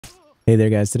Hey there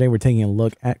guys, today we're taking a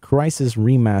look at CRYSIS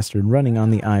Remastered running on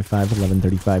the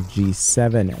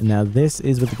i5-1135G7. Now this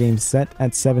is with the game set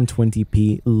at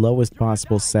 720p, lowest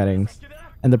possible settings,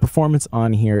 and the performance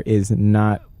on here is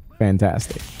not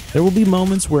fantastic. There will be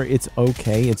moments where it's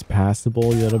okay, it's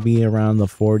passable, it'll be around the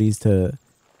 40s to,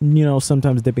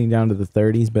 sometimes dipping down to the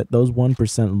 30s, but those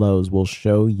 1% lows will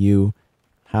show you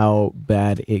how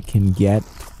bad it can get,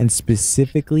 and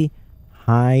specifically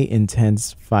high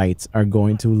intense fights are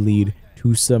going to lead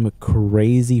to some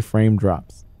crazy frame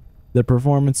drops. The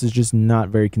performance is just not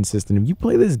very consistent. If you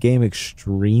play this game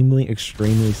extremely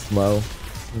slow,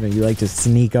 you like to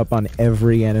sneak up on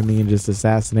every enemy and just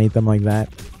assassinate them like that,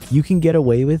 you can get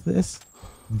away with this.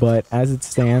 But as it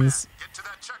stands,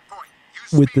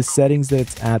 with the settings that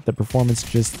it's at, the performance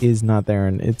just is not there,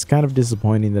 and it's kind of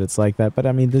disappointing that it's like that. But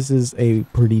I mean, this is a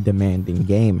pretty demanding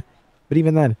game. But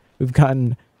even then, we've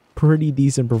gotten pretty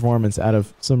decent performance out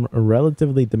of some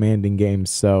relatively demanding games,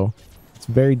 so it's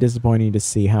very disappointing to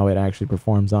see how it actually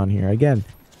performs on here. Again,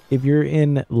 if you're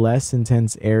in less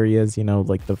intense areas,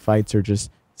 like the fights are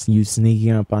just you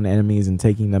sneaking up on enemies and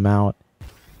taking them out,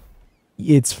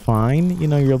 it's fine.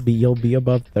 You'll be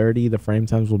above 30, the frame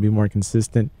times will be more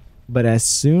consistent. But as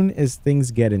soon as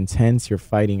things get intense, you're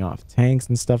fighting off tanks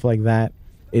and stuff like that,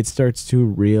 it starts to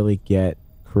really get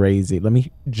crazy. Let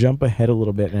me jump ahead a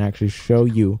little bit and actually show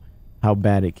you how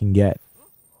bad it can get.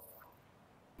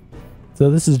 So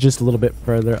this is just a little bit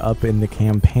further up in the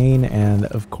campaign, and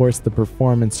of course the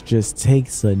performance just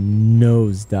takes a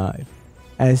nosedive.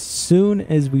 As soon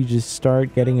as we just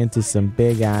start getting into some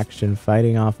big action,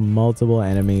 fighting off multiple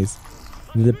enemies,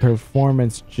 the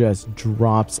performance just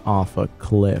drops off a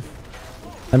cliff.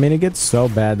 I mean, it gets so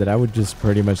bad that I would just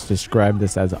pretty much describe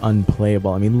this as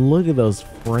unplayable. I mean, look at those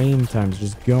frame times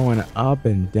just going up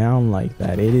and down like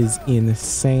that. It is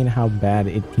insane how bad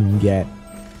it can get.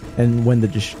 And when the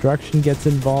destruction gets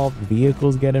involved,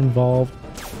 vehicles get involved,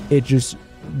 it just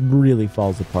really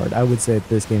falls apart. I would say that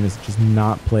this game is just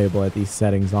not playable at these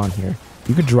settings on here.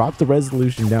 You could drop the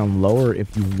resolution down lower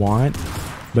if you want,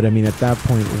 but I mean, at that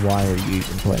point, why are you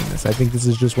even playing this? I think this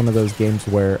is just one of those games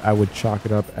where I would chalk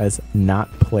it up as not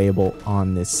playable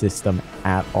on this system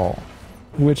at all.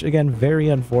 Which, again, very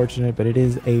unfortunate, but it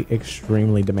is a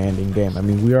extremely demanding game. I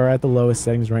mean, we are at the lowest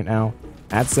settings right now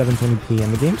at 720p,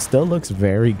 and the game still looks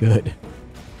very good.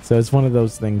 So it's one of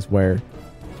those things where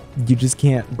you just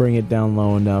can't bring it down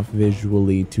low enough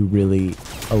visually to really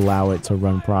allow it to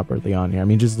run properly on here. I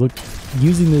mean, just look,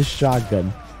 using this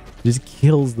shotgun just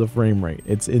kills the frame rate.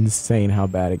 It's insane how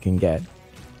bad it can get.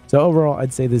 So overall,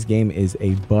 I'd say this game is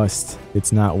a bust.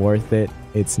 It's not worth it.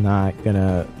 It's not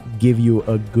gonna give you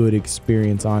a good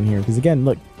experience on here, because again,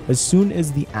 look, as soon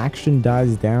as the action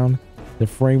dies down, the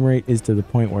frame rate is to the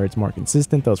point where it's more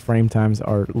consistent. Those frame times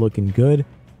are looking good.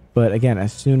 But again,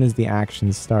 as soon as the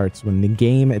action starts, when the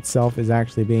game itself is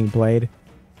actually being played,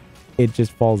 it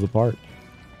just falls apart.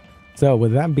 So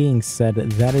with that being said,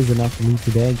 that is enough for me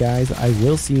today, guys. I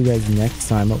will see you guys next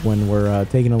time when we're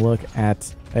taking a look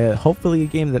at hopefully a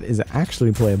game that is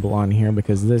actually playable on here,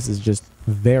 because this is just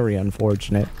very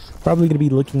unfortunate. Probably going to be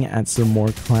looking at some more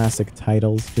classic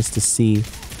titles just to see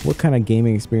what kind of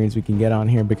gaming experience we can get on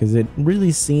here, because it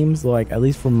really seems like, at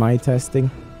least from my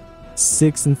testing,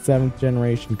 6th and 7th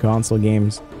generation console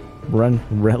games run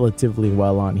relatively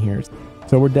well on here.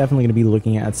 So we're definitely going to be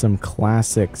looking at some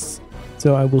classics.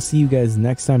 So I will see you guys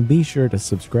next time. Be sure to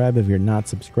subscribe if you're not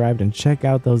subscribed, and check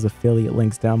out those affiliate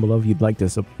links down below if you'd like to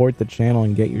support the channel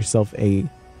and get yourself a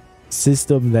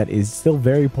system that is still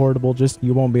very portable. Just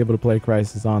you won't be able to play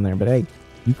CRYSIS on there, but hey,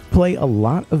 you can play a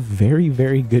lot of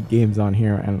very good games on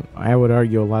here, and I would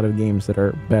argue a lot of games that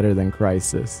are better than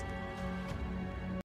CRYSIS.